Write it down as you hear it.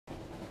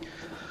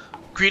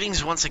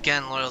Greetings once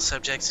again, loyal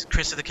subjects.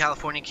 Chris of the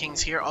California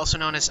Kings here, also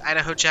known as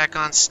Idaho Jack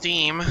on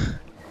Steam.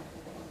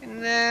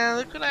 And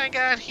look what I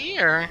got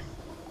here.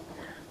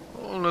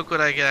 Oh, look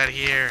what I got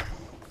here.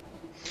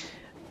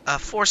 A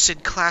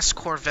Forced class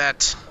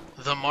Corvette,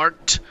 the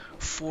Marked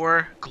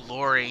for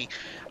Glory.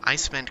 I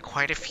spent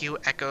quite a few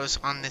echoes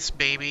on this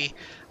baby.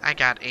 I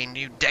got a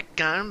new deck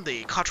gun,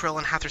 the Cottrell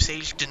and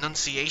Hathersage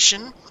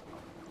Denunciation.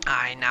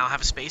 I now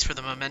have a space for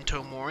the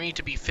Memento Mori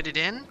to be fitted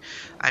in.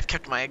 I've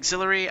kept my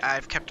auxiliary,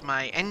 I've kept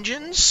my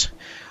engines.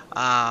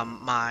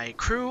 My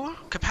crew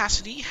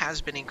capacity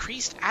has been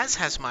increased, as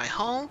has my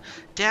hull.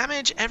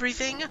 Damage,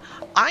 everything.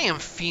 I am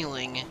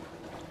feeling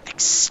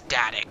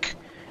ecstatic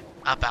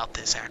about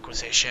this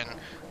acquisition.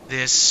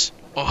 To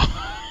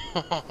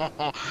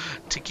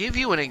give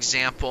you an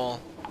example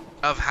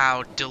of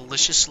how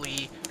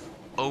deliciously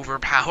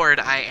overpowered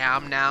I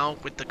am now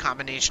with the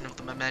combination of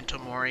the Memento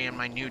Mori and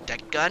my new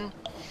deck gun,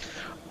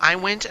 I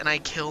went and I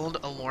killed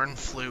a Lorn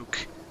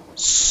Fluke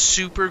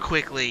super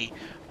quickly,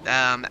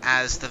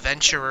 as the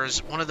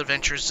Venturer's, one of the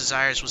Venturer's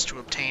desires was to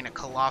obtain a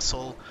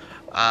colossal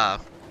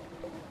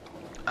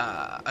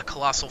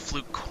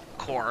Fluke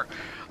core,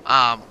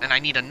 and I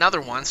need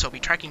another one, so I'll be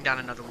tracking down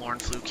another Lorn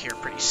Fluke here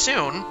pretty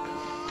soon.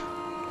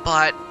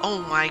 But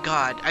oh my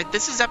god,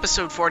 this is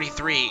episode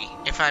 43,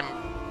 if I'm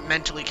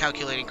mentally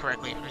calculating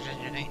correctly.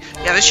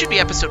 Yeah, this should be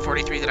episode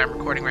 43 that I'm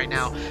recording right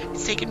now.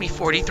 It's taken me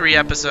 43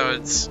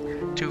 episodes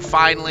to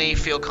finally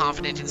feel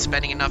confident in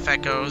spending enough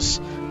echoes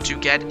to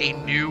get a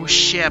new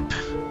ship.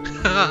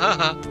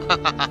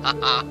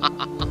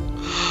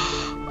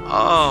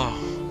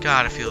 Oh,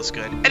 God, it feels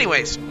good.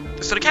 Anyways,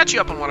 so to catch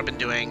you up on what I've been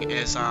doing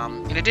is,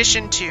 in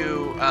addition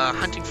to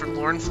hunting for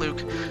Lorn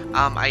Fluke,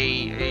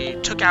 I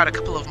took out a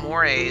couple of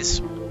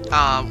morays,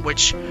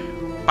 which,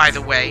 by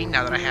the way,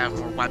 now that I have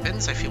more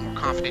weapons, I feel more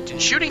confident in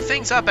shooting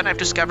things up, and I've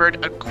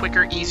discovered a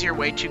quicker, easier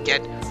way to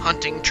get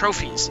hunting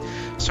trophies.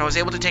 So I was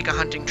able to take a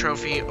hunting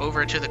trophy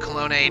over to the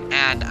Colonnade,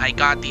 and I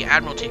got the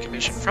Admiralty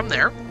Commission from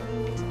there.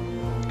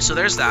 So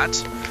there's that.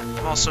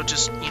 I'm also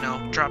just, you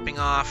know, dropping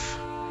off.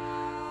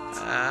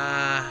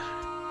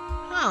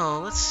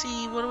 Oh, let's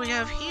see, what do we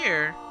have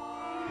here?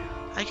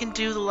 I can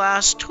do the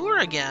last tour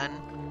again.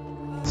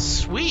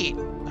 Sweet.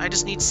 I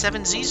just need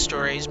 7 Z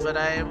stories, but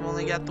I've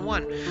only got the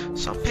one.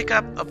 So I'll pick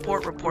up a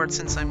port report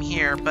since I'm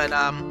here, but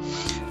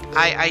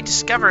I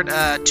discovered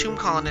a tomb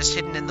colonist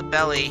hidden in the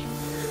belly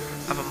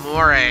of a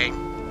moray.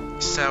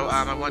 So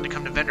I wanted to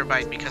come to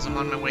Venderbite because I'm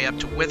on my way up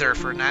to Wither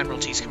for an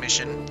Admiralty's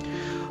Commission.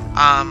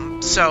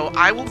 So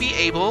I will be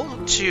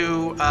able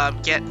to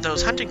get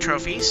those hunting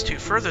trophies to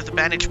further the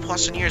Bandaged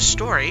Poissonnier's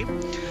story.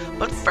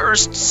 But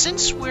first,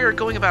 since we're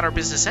going about our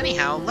business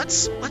anyhow,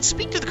 let's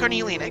speak to the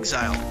Carnelian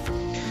Exile.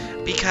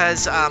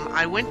 Because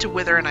I went to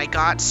Wither and I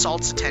got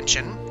Salt's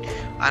attention,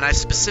 and I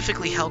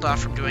specifically held off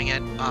from doing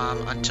it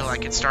until I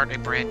could start a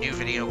brand new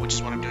video, which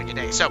is what I'm doing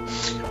today. So,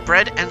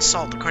 Bread and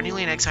Salt, the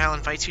Carnelian Exile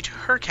invites you to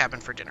her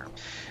cabin for dinner.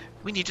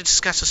 We need to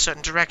discuss a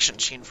certain direction,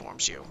 she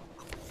informs you.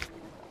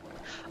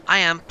 I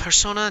am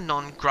persona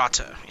non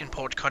grata in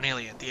Port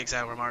Carnelian, the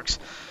Exile remarks.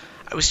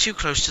 I was too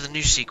close to the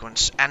news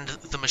sequence and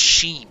the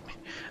machine.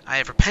 I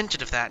have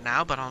repented of that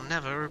now, but I'll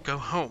never go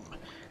home.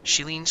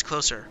 She leans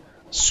closer.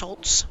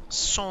 Salt's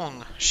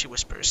song, she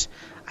whispers.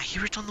 I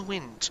hear it on the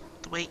wind,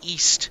 the way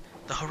east,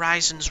 the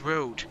horizon's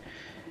road.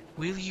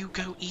 Will you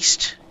go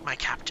east, my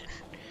captain?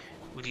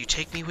 Will you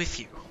take me with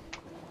you?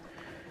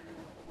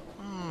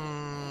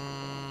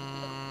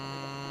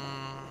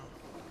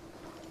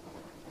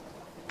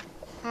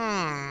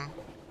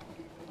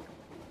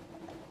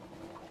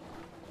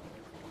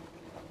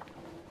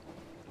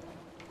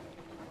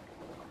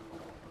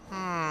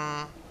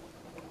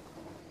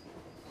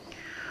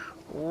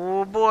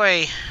 Oh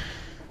boy.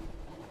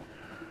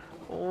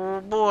 Oh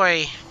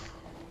boy.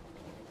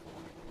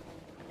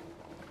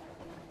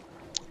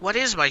 What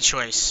is my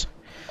choice?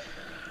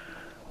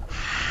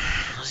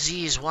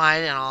 Z is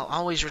wide and I'll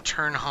always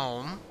return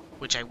home,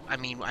 which I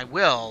mean I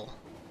will.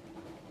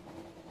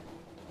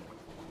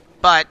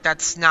 But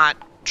that's not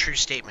a true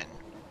statement.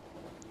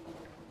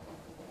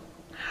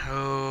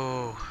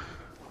 Oh.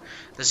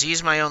 The Z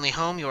is my only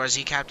home. You are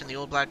Z captain, the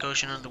old black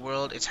ocean of the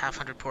world. It's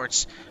 100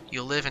 ports.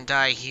 You'll live and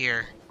die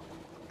here.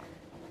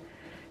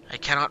 I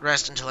cannot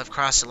rest until I've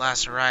crossed the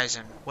last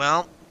horizon.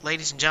 Well,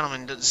 ladies and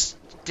gentlemen, this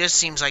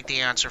seems like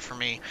the answer for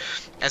me.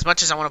 As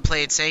much as I want to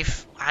play it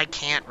safe, I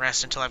can't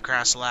rest until I've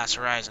crossed the last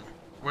horizon.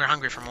 We're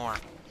hungry for more.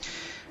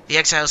 The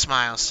exile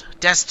smiles.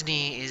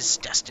 Destiny is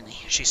destiny,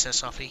 she says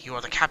softly. You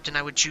are the captain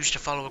I would choose to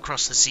follow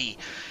across the sea.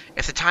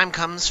 If the time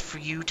comes for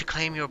you to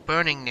claim your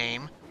burning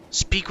name,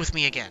 speak with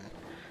me again.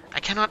 I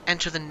cannot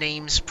enter the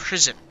name's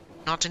prison.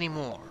 Not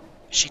anymore.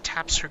 She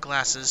taps her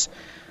glasses.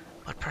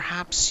 But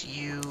perhaps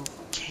you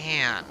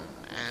can.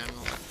 And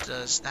what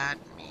does that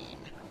mean?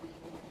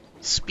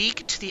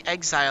 Speak to the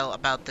exile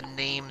about the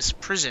name's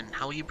prison.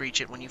 How will you breach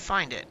it when you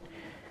find it?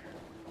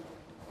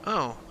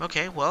 Oh,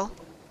 okay, well.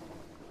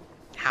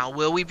 How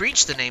will we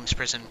breach the name's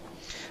prison?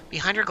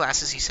 Behind her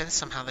glasses, he says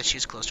somehow that she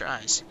has closed her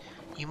eyes.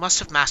 You must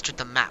have mastered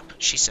the map,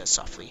 she says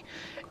softly.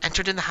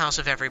 entered in the house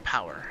of every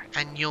power,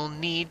 and you'll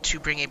need to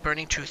bring a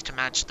burning truth to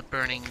match the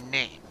burning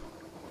name.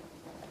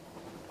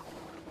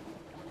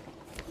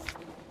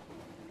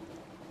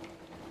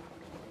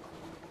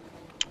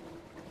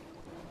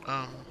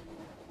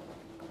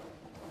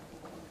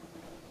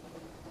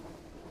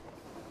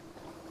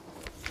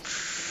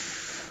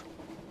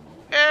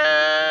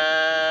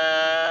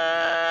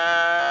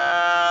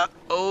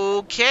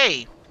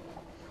 Okay.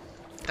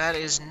 That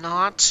is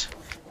not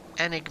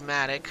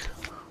enigmatic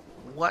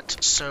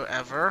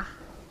whatsoever.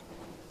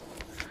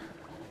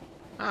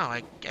 Oh,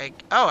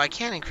 I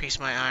can increase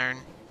my iron.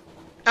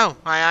 Oh,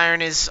 my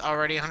iron is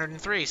already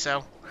 103,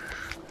 so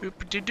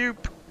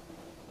doop-de-doop.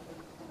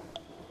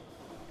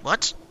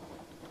 What?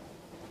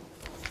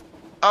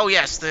 Oh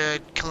yes,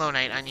 the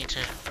Cannoneer. I need to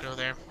go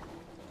there.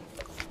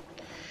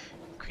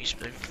 Increase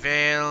my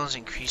veils,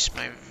 increase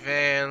my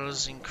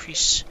veils,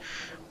 increase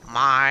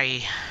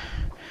my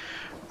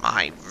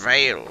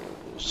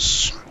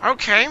veils.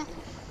 Okay.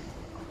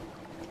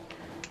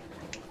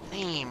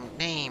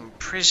 Name,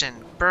 prison,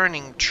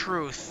 burning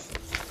truth.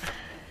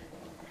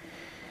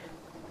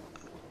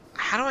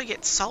 How do I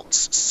get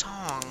Salt's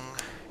song?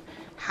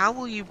 How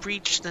will you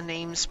breach the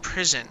name's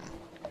prison?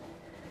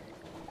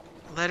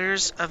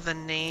 Letters of the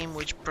name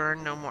which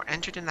burn no more.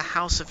 Entered in the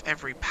house of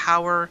every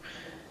power.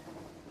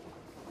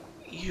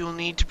 You'll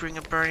need to bring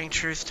a burning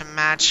truth to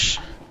match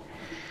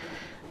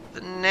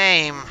the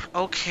name.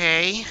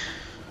 Okay.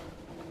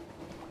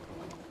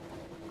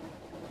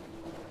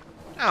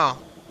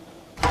 Oh.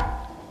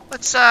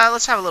 Let's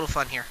have a little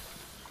fun here.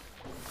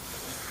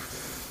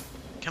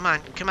 Come on,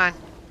 come on.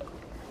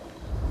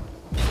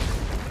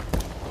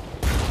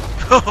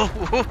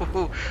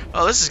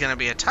 Oh, this is gonna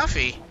be a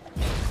toughie.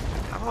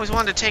 I've always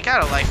wanted to take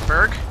out a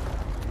Lifeberg.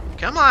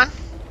 Come on.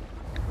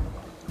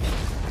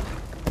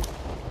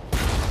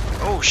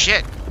 Oh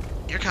shit.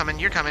 You're coming,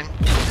 you're coming.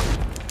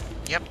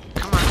 Yep,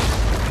 come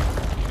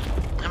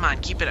on. Come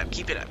on, keep it up,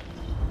 keep it up.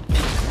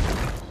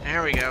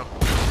 There we go.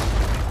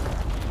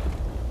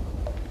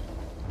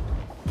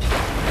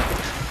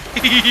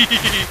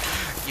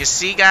 You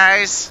see,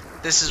 guys?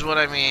 This is what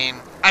I mean.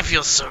 I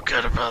feel so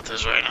good about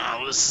this right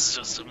now. This is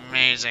just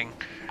amazing.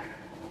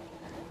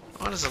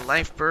 What does a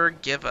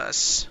Lifeberg give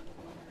us?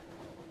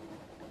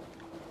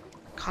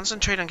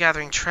 Concentrate on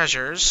gathering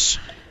treasures.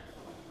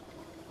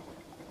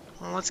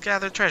 Well, let's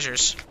gather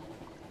treasures.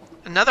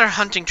 Another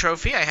hunting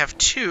trophy. I have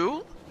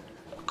 2.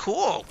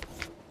 Cool.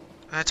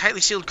 A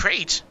tightly sealed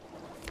crate.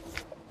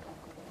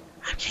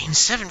 I've gained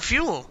 7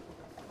 fuel.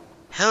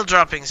 Hell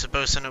droppings, of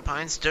Bosun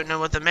opines. Don't know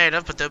what they're made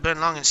of, but they'll burn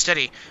long and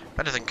steady.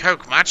 Better than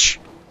coke, much.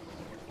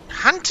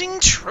 Hunting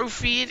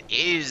trophy it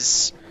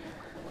is.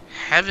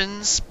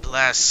 Heavens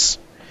bless.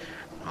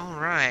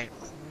 Alright.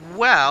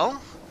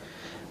 Well,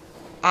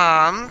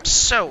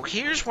 so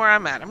here's where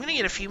I'm at. I'm gonna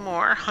get a few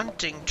more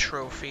hunting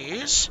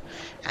trophies,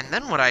 and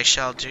then what I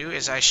shall do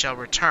is I shall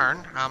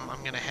return.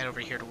 I'm gonna head over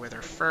here to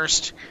Wither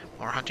first.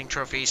 More hunting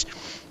trophies.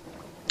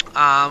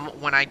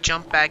 When I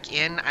jump back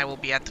in, I will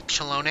be at the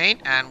Cannoneer,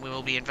 and we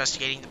will be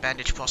investigating the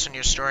Bandaged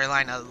Poissonnier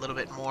storyline a little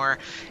bit more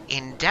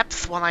in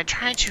depth while I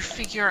try to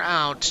figure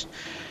out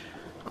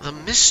the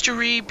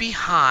mystery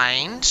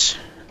behind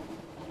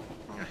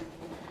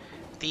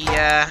the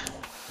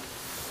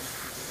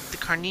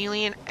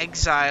Carnelian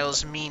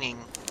Exile's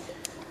meaning.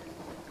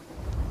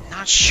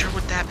 Not sure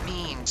what that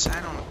means. I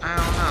don't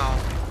know.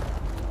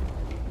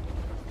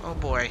 Oh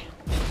boy.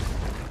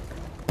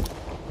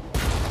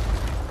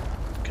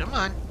 Come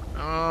on.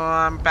 Oh,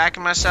 I'm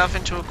backing myself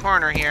into a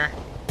corner here.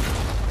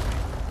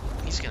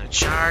 He's gonna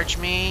charge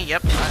me.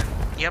 Yep.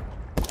 Yep.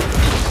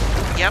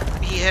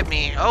 Yep, he hit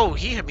me. Oh,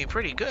 he hit me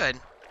pretty good.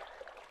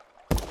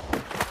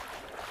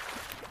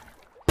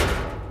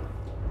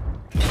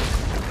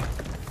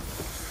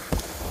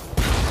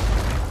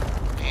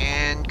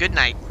 And good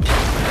night.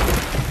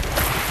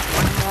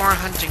 One more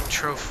hunting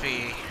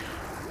trophy.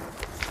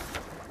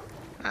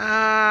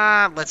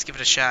 Let's give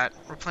it a shot.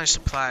 Replenish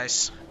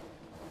supplies.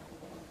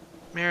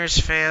 Mirrors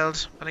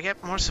failed, but I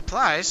get more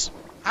supplies.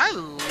 I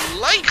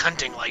like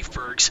hunting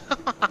Lifebergs.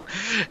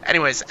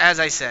 Anyways, as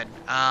I said,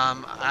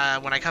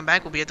 when I come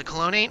back, we'll be at the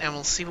Cannoneer, and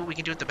we'll see what we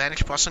can do with the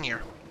Bandaged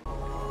Poissonnier.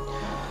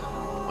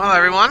 Well,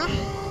 everyone,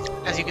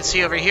 as you can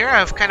see over here,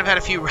 I've kind of had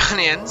a few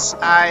run-ins.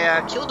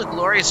 I killed a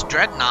glorious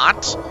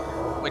dreadnought,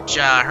 which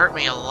hurt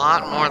me a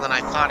lot more than I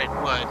thought it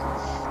would.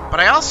 But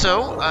I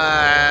also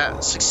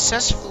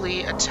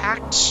successfully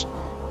attacked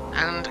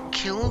and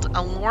killed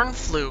a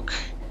Lornfluke.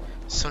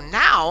 So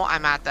now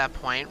I'm at that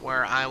point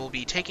where I will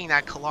be taking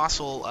that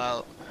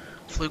colossal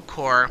fluke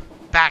core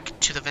back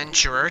to the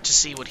Venturer to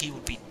see what he will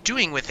be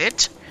doing with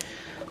it.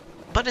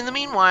 But in the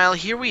meanwhile,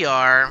 here we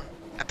are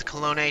at the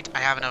Cannoneer. I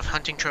have enough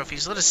hunting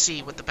trophies. Let us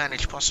see what the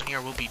Bandaged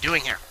Poissonnier will be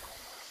doing here.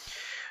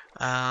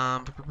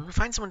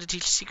 Find someone to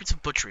teach secrets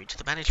of butchery to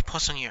the Bandaged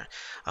Poissonnier.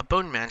 A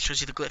bone man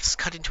shows you the glyphs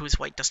cut into his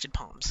white dusted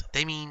palms.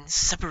 They mean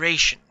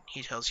separation,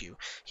 he tells you.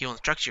 He will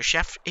instruct your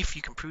chef if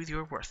you can prove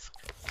your worth.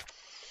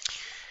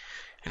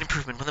 An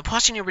improvement. When the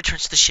Poissonnier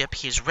returns to the ship,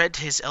 he is red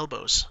to his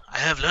elbows. I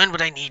have learned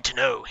what I need to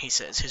know, he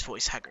says, his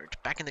voice haggard.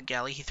 Back in the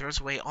galley, he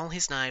throws away all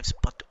his knives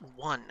but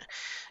one.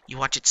 You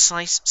watch it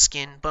slice,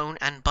 skin, bone,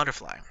 and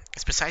butterfly.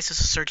 As precise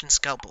as a surgeon's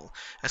scalpel,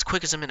 as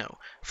quick as a minnow.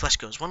 Flesh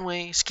goes one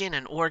way, skin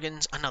and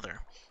organs another.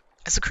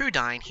 As the crew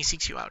dine, he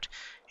seeks you out.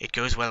 It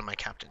goes well, my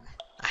captain.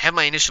 I have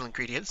my initial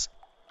ingredients.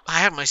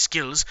 I have my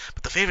skills,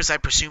 but the flavors I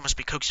pursue must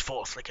be coaxed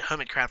forth like a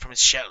hermit crab from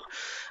its shell.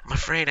 I'm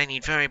afraid I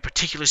need very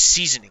particular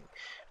seasoning.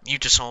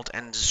 Mutasalt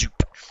and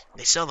Zoop.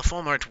 They sell the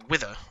former at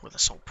Wither, where the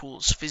salt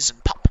pools fizz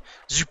and pop.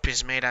 Zoop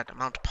is made at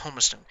Mount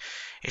Palmerston.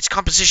 Its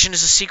composition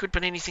is a secret,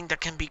 but anything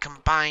that can be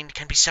combined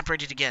can be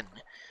separated again,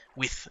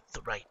 with the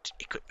right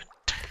equipment.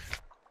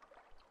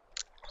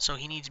 So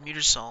he needs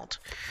Mutasalt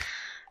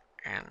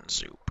and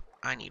Zoop.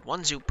 I need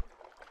one Zoop,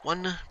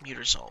 one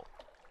Mutasalt.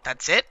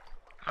 That's it?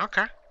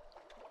 Okay.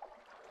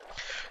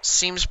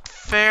 Seems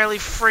fairly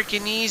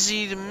freaking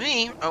easy to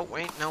me. Oh,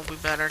 wait, no, we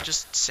better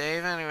just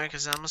save anyway,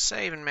 because I'm a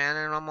saving man,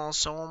 and I'm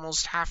also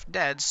almost half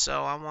dead,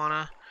 so I want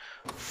to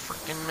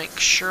freaking make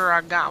sure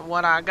I got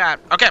what I got.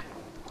 Okay,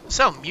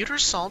 so,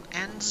 Mutasalt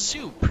and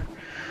Zoop. Bit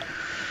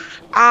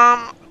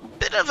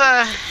of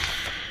a...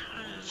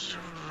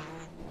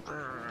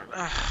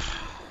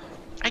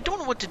 I don't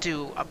know what to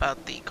do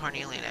about the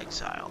Carnelian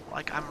Exile.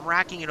 Like, I'm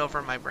racking it over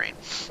in my brain.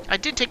 I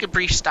did take a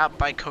brief stop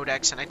by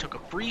Codex, and I took a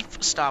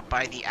brief stop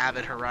by the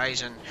Avid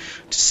Horizon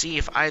to see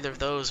if either of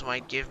those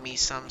might give me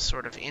some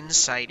sort of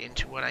insight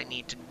into what I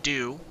need to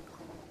do.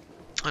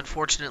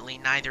 Unfortunately,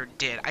 neither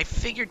did. I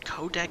figured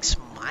Codex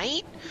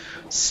might,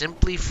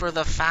 simply for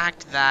the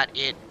fact that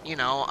it, you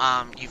know,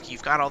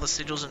 you've got all the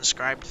sigils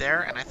inscribed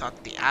there, and I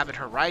thought the Avid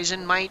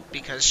Horizon might,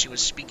 because she was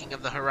speaking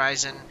of the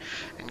horizon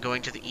and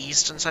going to the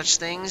east and such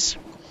things.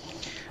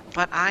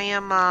 But I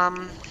am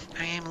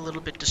a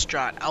little bit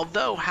distraught.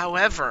 Although,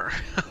 however,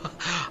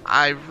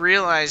 I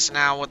realize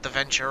now what the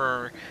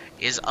Venturer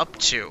is up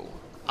to.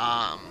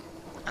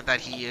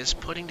 That he is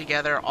putting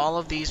together all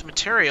of these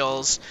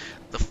materials,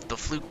 the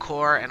flute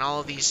core and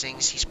all of these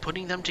things. He's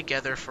putting them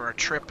together for a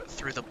trip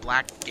through the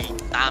Black Gate.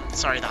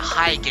 The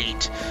High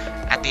Gate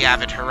at the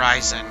Avid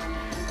Horizon.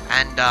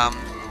 And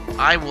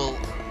I will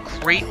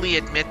greatly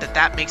admit that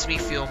that makes me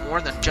feel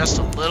more than just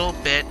a little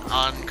bit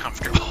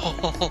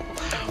uncomfortable.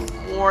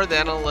 More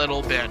than a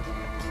little bit.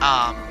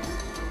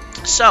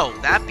 So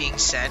that being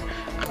said,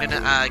 I'm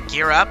gonna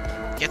gear up.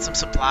 Get some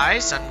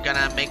supplies. I'm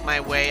gonna make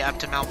my way up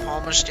to Mount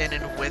Palmerston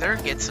and Wither,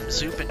 get some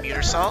Zoop and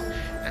Mutasalt,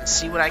 and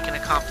see what I can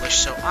accomplish.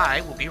 So I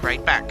will be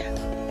right back.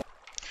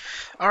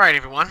 Alright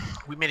everyone,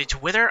 we made it to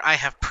Wither. I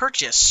have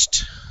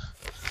purchased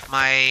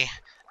my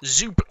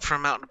Zoop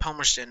from Mount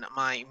Palmerston,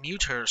 my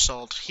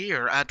Mutasalt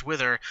here at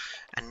Wither,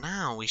 and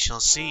now we shall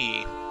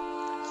see.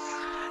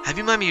 Have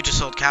you my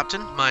Mutasalt,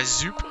 Captain? My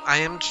Zoop? I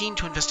am keen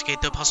to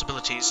investigate the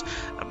possibilities.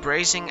 A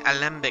brazen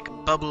alembic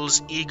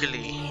bubbles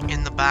eagerly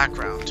in the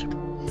background.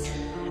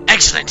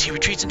 Excellent! He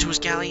retreats into his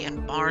galley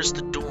and bars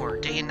the door.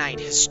 Day and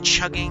night, his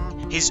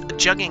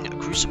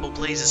jugging crucible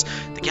blazes.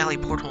 The galley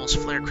portholes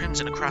flare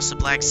crimson across the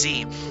Black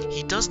Sea.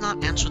 He does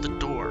not answer the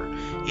door.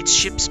 Its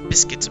ship's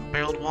biscuits and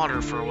barreled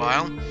water for a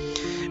while.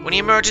 When he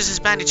emerges,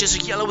 his bandages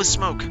are yellow with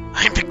smoke.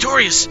 I am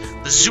victorious!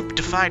 The Zoop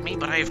defied me,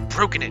 but I have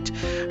broken it.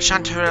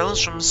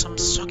 Chanterelles from some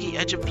soggy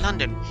edge of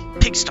London.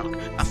 Pigstock,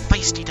 a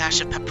feisty dash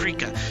of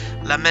paprika.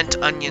 Lament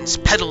onions,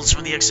 petals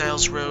from the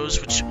exile's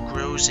rose, which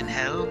grows in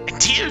hell.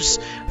 And tears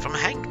from a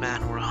hanged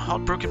man or a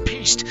heartbroken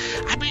priest.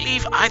 I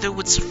believe either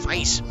would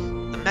suffice.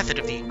 The method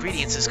of the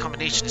ingredients' this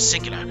combination is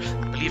singular.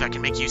 I believe I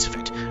can make use of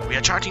it. We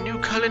are charting new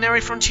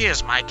culinary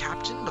frontiers, my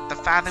captain, but the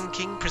Fathom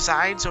King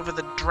presides over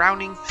the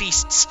drowning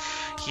feasts.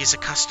 He is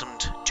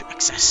accustomed to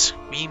excess.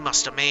 We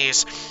must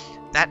amaze.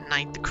 That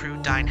night, the crew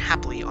dine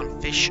happily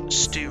on fish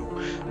stew.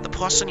 The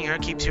Poissonnier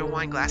keeps your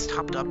wine glass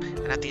topped up,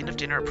 and at the end of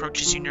dinner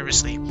approaches you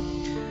nervously.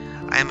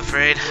 I am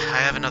afraid I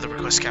have another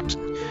request,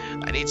 Captain.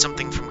 I need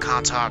something from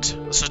Khan's heart,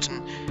 a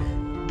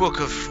certain book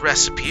of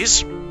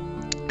recipes.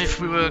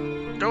 If we were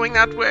going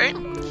that way,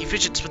 he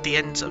fidgets with the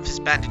ends of his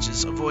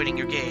bandages, avoiding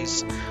your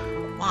gaze.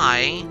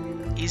 Why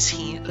is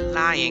he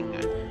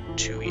lying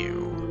to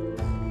you?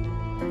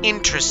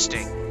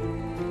 Interesting.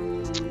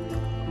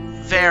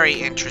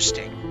 Very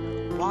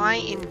interesting. Why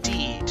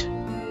indeed?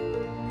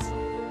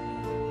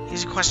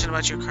 Here's a question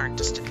about your current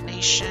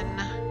destination.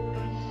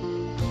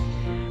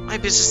 My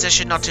business there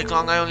should not take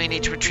long. I only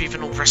need to retrieve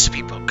an old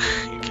recipe book.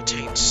 It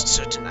contains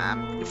certain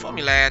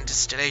formulae and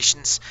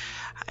distillations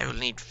I will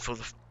need for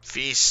the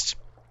feast.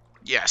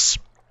 Yes,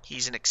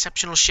 he's an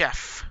exceptional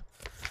chef,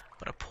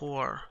 but a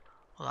poor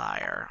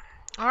liar.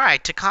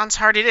 Alright, to Khan's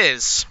heart it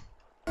is.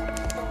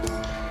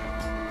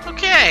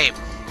 Okay,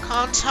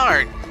 Khan's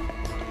heart.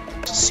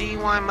 To see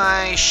why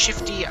my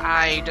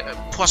shifty-eyed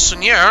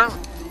Poissonnier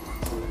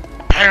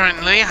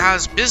apparently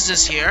has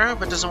business here,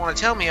 but doesn't want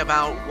to tell me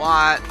about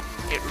what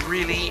it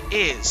really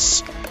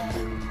is.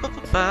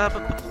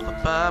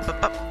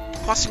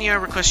 Poissonnier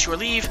requests your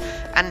leave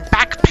and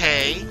back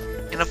pay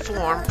in a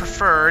form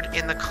preferred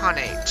in the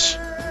Khanate.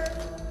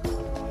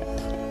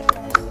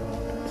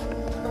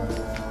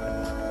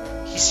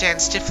 He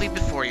stands stiffly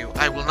before you.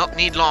 I will not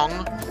need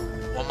long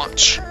or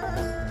much.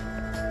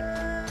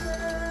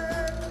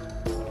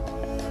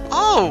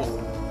 Oh!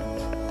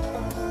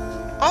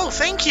 Oh,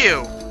 thank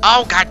you!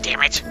 Oh, god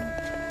damn it!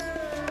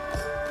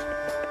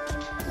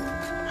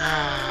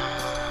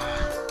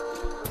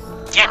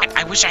 Damn it,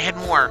 I wish I had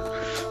more.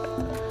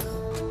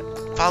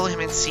 Follow him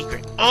in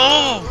secret.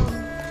 Oh!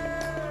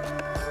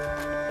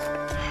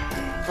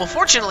 Well,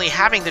 fortunately,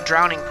 having the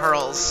drowning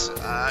pearls,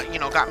 you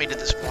know, got me to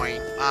this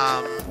point.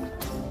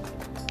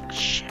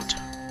 Shit.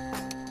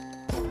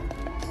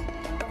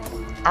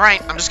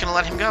 Alright, I'm just gonna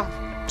let him go.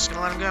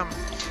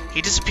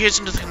 He disappears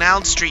into the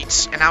canaled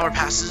streets. An hour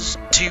passes.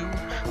 2.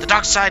 The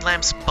dockside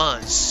lamps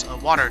buzz. A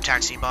water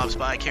taxi bobs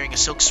by, carrying a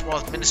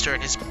silk-swathed minister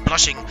and his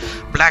blushing,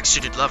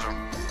 black-suited lover.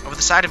 Over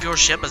the side of your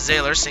ship, a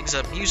sailor sings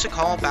a music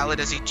hall ballad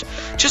as he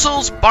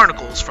chisels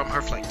barnacles from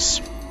her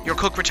flanks. Your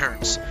cook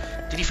returns.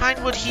 Did he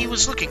find what he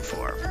was looking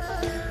for?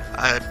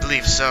 I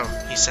believe so,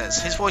 he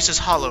says. His voice is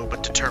hollow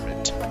but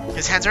determined.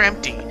 His hands are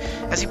empty.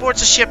 As he boards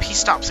the ship, he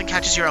stops and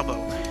catches your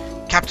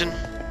elbow. Captain,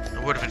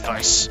 a word of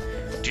advice.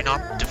 Do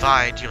not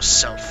divide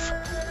yourself.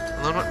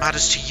 Learn what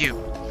matters to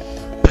you.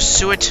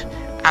 Pursue it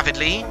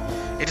avidly.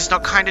 It is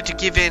not kinder to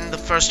give in the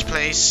first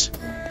place.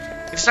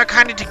 It is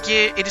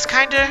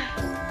kinder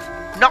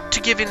not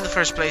to give in the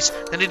first place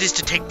than it is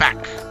to take back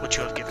what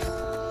you have given.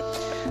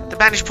 The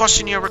Bandaged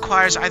Poissonnier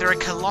requires either a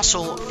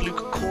colossal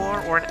fluke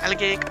core or an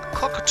elegant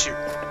cockatoo.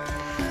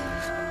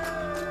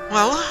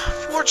 Well,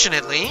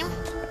 fortunately,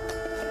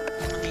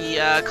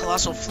 the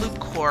colossal fluke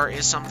core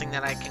is something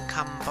that I can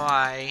come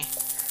by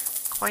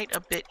quite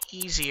a bit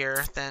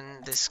easier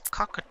than this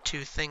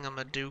cockatoo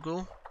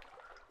thingamadoogle.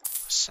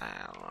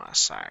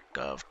 Sack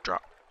of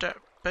dropped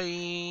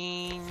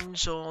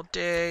beans all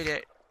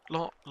day,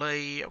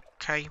 lotly,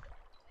 okay.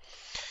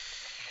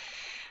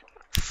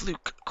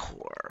 Fluke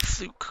core.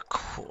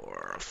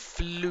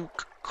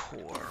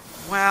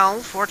 Well,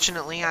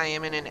 fortunately, I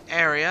am in an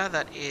area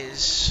that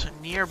is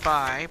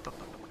nearby.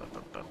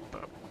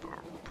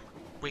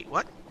 Wait,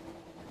 what?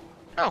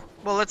 Oh,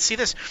 well, let's see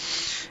this.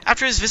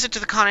 After his visit to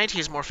the Khanate, he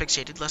is more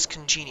fixated, less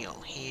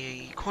congenial.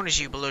 He corners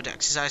you below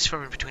decks, his eyes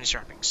fervent between his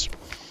wrappings.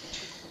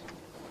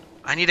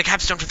 I need a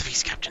capstone for the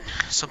feast, Captain.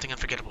 Something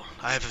unforgettable.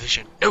 I have a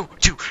vision. No,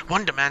 2.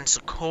 One demands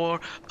the core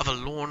of a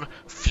lorn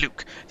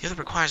fluke. The other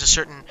requires a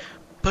certain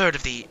bird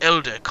of the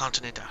elder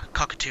continent, a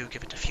cockatoo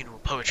given to funeral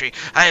poetry.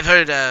 I have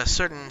heard a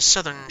certain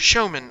southern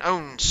showman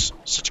owns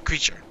such a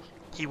creature.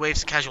 He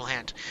waves a casual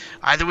hand.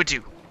 Either would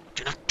do.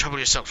 Do not trouble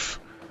yourself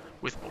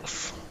with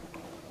both.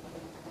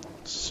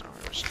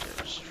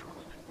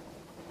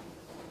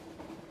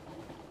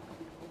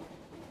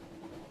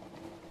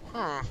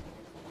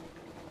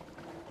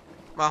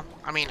 Well,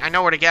 I mean, I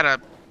know where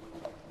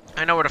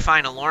to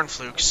find a lorn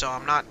fluke, so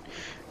I'm not,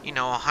 you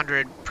know,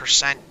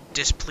 100%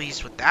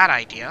 displeased with that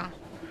idea.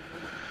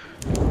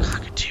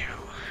 Cockatoo.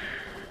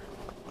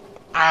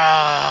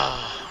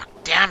 Oh,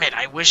 damn it!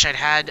 I wish I'd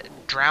had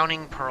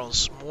drowning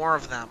pearls, more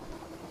of them.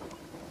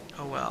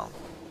 Oh well.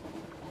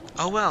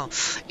 Oh well.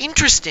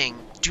 Interesting.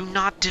 Do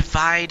not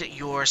divide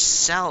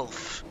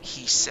yourself,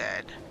 he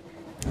said.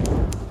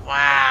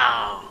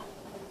 Wow.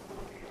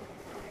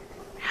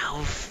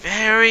 How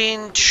very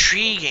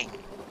intriguing.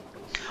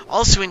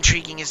 Also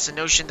intriguing is the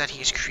notion that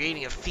he is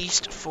creating a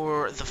feast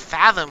for the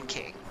Fathom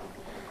King.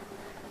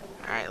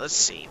 Alright, let's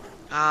see.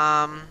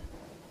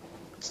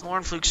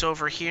 Lorn Fluke's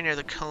over here near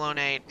the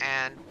Colonnade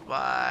and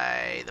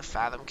by the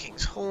Fathom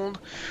King's Hold.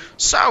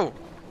 So,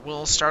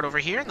 we'll start over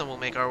here and then we'll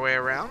make our way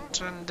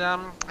around. And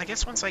I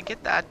guess once I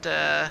get that,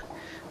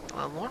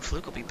 Lorn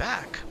Fluke will be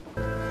back.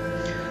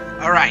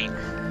 Alright,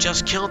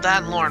 just killed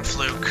that Lorn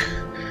Fluke.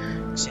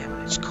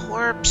 Examine his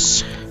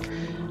corpse.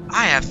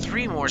 I have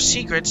 3 more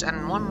secrets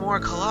and 1 more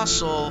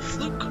colossal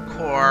fluke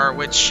core,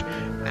 which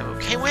I'm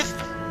okay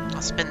with.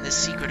 I'll spend this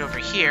secret over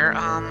here.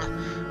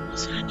 What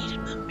was it I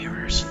needed the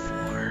mirrors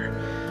for?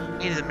 I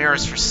needed the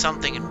mirrors for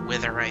something in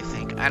Wither, I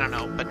think. I don't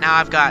know. But now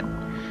I've got, you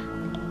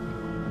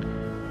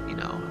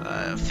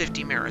know,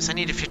 50 mirrors. I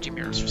needed 50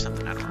 mirrors for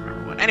something. I don't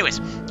remember what. Anyways,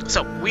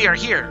 so we are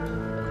here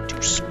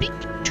to speak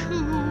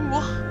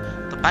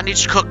to the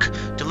bandaged cook.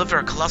 Deliver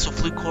a colossal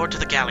fluke core to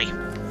the galley.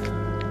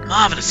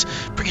 Marvelous!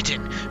 Bring it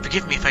in.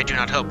 Forgive me if I do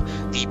not help.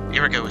 The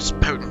Irigo is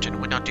potent, and it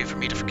would not do for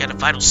me to forget a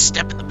vital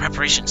step in the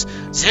preparations.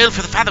 Sail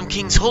for the Fathom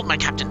King's Hold, my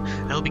captain.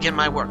 I will begin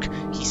my work.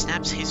 He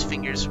snaps his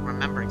fingers,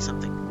 remembering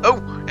something. Oh,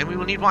 and we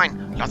will need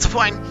wine. Lots of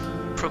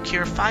wine.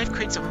 Procure 5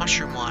 crates of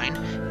mushroom wine,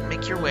 and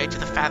make your way to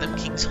the Fathom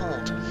King's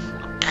Hold.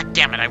 Oh, God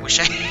damn it, I wish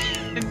I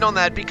had known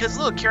that, because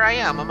look, here I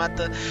am. I'm at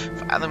the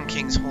Fathom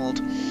King's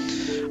Hold.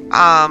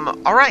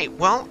 Alright,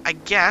 well, I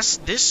guess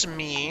this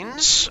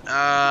means,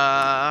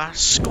 squadala,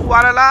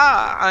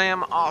 I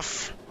am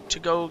off to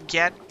go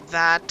get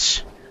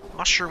that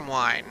mushroom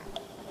wine.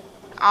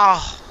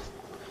 Oh.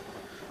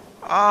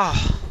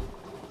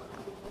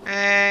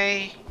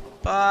 Hey,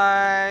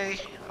 bye,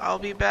 I'll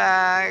be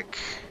back.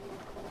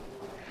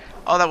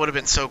 Oh, that would have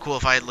been so cool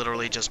if I had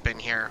literally just been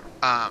here,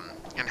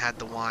 and had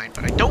the wine,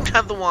 but I don't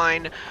have the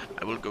wine.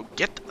 I will go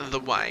get the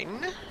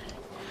wine.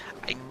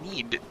 I I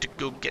need to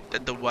go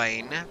get the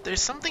wine.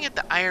 There's something at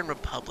the Iron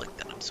Republic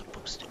that I'm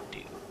supposed to do.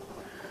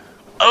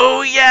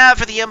 Oh yeah,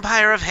 for the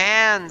Empire of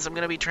Hands! I'm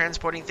going to be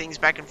transporting things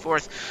back and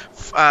forth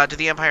to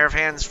the Empire of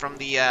Hands from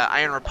the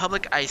Iron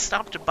Republic. I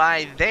stopped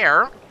by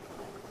there.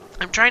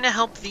 I'm trying to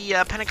help the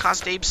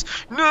Pentecost apes.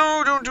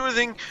 No, don't do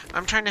anything.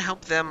 I'm trying to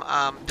help them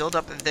build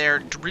up their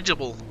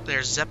dirigible,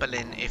 their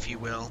Zeppelin, if you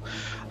will.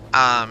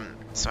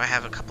 So I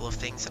have a couple of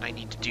things that I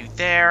need to do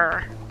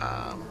there.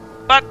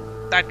 But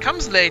that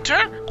comes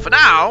later. For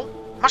now,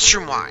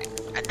 mushroom wine.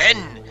 And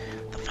then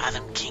the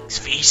Fathom King's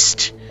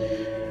feast.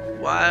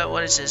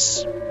 What is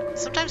this?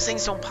 Sometimes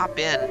things don't pop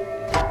in.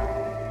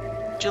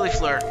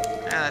 Gillifleur.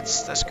 Yeah,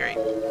 that's great.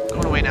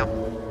 Going away now.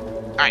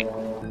 Alright.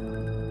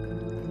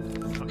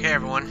 Okay,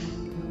 everyone.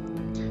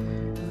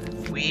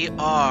 We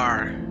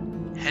are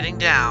heading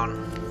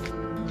down.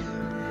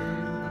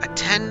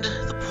 Attend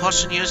the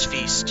Poissonnier's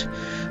feast.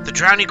 The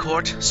drowny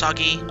court,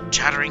 soggy,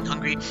 chattering,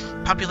 hungry,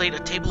 populate a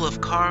table of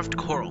carved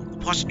coral. The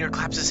Poissonnier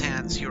claps his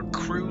hands. Your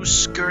crew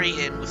scurry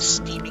in with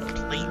steaming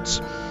plates.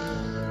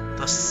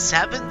 The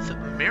seventh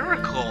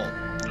miracle.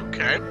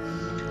 Okay.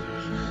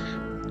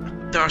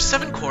 There are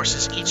 7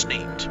 courses, each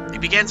named. It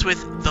begins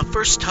with the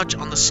first touch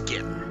on the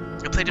skin.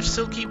 A plate of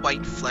silky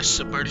white flesh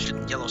submerged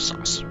in yellow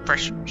sauce.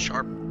 Fresh,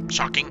 sharp,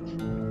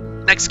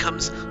 shocking. Next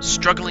comes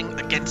struggling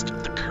against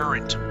the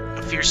current.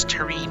 A fierce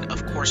terrine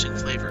of coursing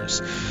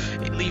flavors.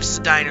 It leaves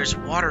the diners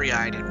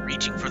watery-eyed and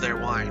reaching for their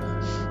wine.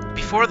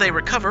 Before they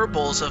recover,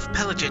 bowls of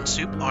Pelagian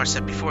soup are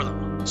set before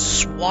them.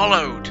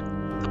 Swallowed!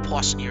 The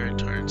Poissonnier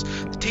returns.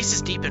 The taste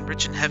is deep and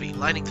rich and heavy,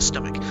 lining the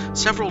stomach.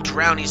 Several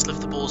drownies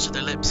lift the bowls to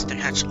their lips to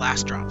catch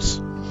last drops.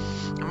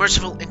 A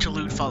merciful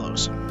interlude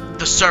follows.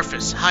 The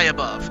surface, high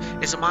above,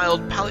 is a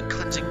mild,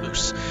 palate-cleansing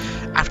mousse.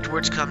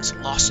 Afterwards comes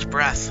lost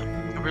breath.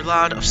 A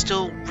roulade of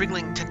still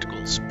wriggling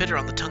tentacles, bitter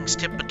on the tongue's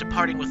tip, but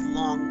departing with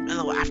long,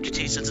 mellow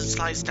aftertaste as it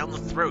slides down the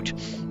throat.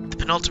 The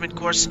penultimate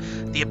course,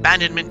 the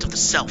abandonment of the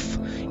self,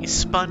 is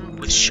spun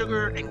with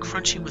sugar and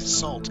crunchy with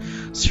salt.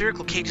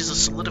 Spherical cages of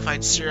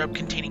solidified syrup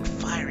containing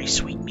fiery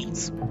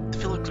sweetmeats. The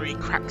filigree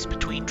cracks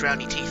between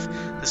drowny teeth.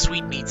 The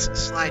sweetmeats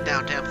slide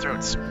down damp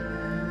throats.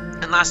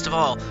 And last of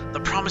all, the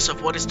promise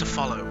of what is to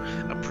follow,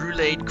 a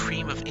bruleed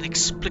cream of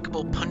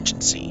inexplicable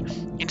pungency,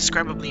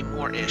 indescribably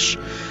Moorish.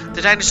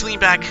 The diners lean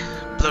back,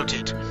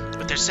 bloated.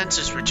 With their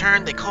senses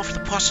returned, they call for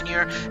the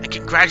Poissonnier and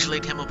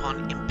congratulate him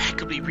upon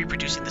impeccably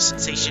reproducing the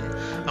sensation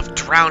of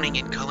drowning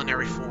in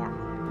culinary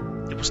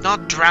form. It was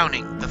not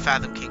drowning, the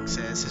Fathom King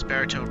says, his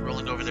baritone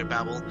rolling over their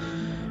babble.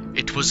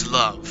 It was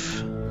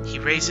love. He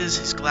raises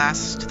his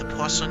glass to the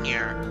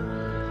Poissonnier.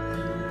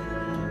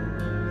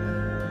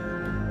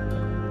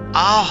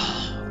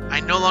 Ah,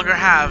 I no longer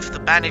have the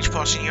Bandaged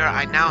Poissonnier,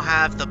 I now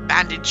have the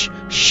Bandaged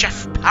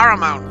Chef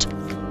Paramount.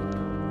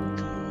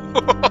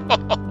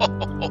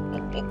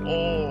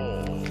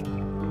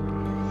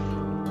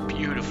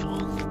 Beautiful.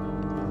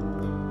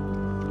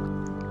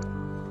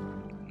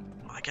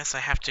 Well, I guess I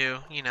have to,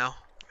 I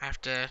have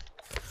to...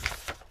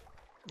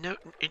 No,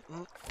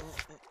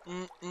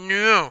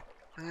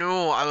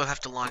 I will have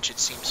to launch, it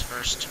seems,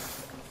 first.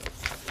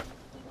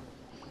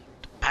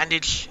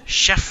 Bandaged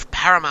Chef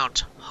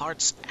Paramount.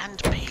 Hearts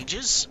and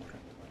pages.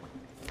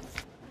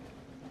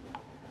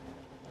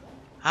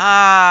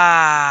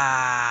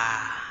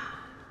 Ah,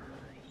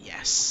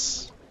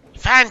 yes.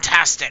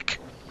 Fantastic.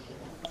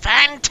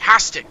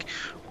 Fantastic.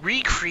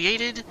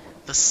 Recreated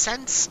the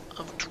sense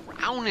of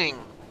drowning.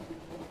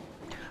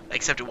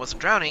 Except it wasn't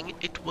drowning,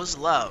 it was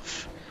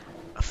love.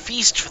 A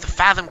feast for the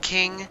Fathom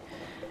King,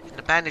 and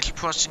the Bandaged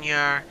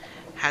Poissonnier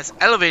has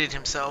elevated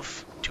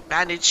himself to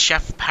Bandaged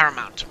Chef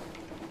Paramount.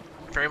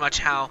 Very much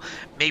how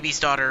Maybe's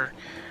daughter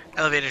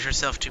elevated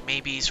herself to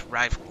Maybe's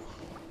rival.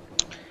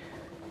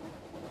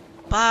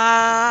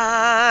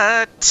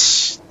 But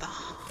the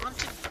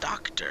haunted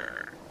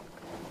doctor,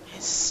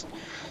 his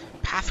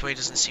pathway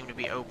doesn't seem to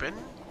be open.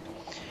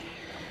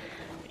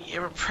 The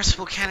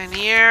Irrepressible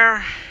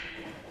Cannoneer.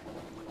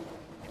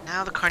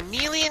 Now the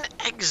Carnelian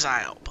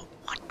Exile. But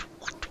what?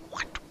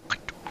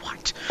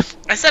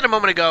 I said a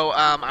moment ago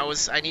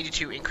I needed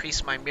to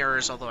increase my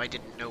mirrors, although I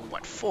didn't know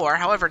what for.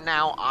 However,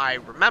 now I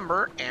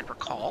remember and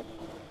recall.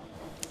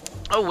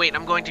 Oh wait,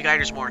 I'm going to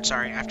Guider's Morn.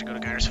 Sorry, I have to go to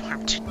Guider's Morn.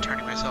 I'm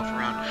turning myself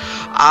around.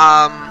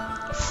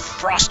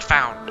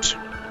 Frostfound.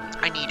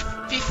 I need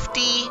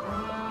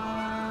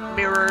 50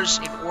 mirrors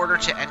in order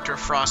to enter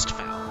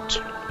Frostfound.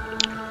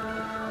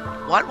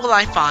 What will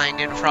I find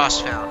in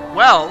Frostfound?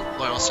 Well,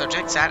 loyal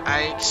subjects, that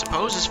I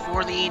suppose is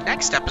for the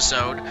next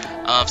episode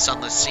of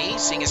Sunless Sea,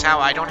 seeing as how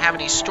I don't have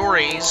any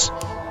stories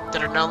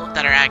that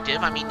are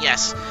active. I mean,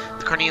 yes,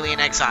 the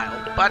Carnelian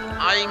Exile, but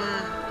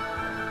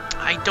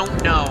I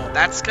don't know.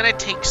 That's gonna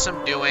take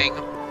some doing.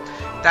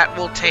 That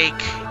will take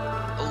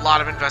a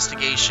lot of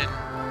investigation.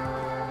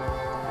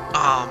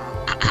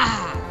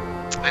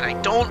 And I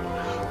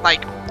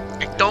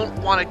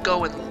don't want to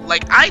go and,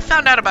 I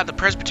found out about the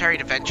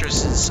Presbyterian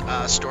Adventuress'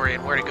 story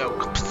and where to go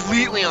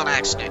completely on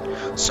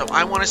accident. So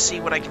I want to see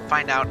what I can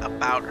find out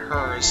about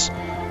hers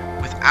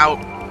without,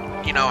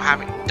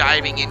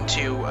 diving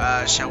into,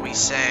 shall we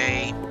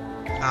say,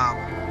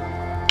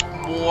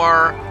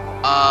 more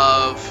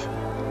of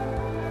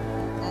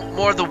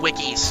the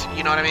wikis.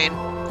 You know what I mean?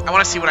 I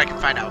want to see what I can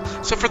find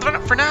out. So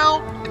for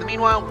now, in the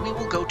meanwhile, we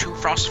will go to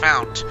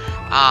Frostfound.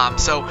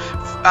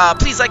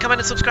 Please like,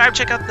 comment, and subscribe.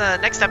 Check out the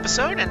next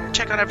episode, and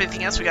check out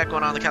everything else we got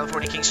going on the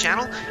California Kings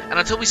channel. And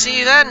until we see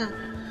you then,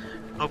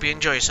 hope you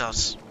enjoy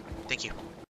yourselves. Thank you.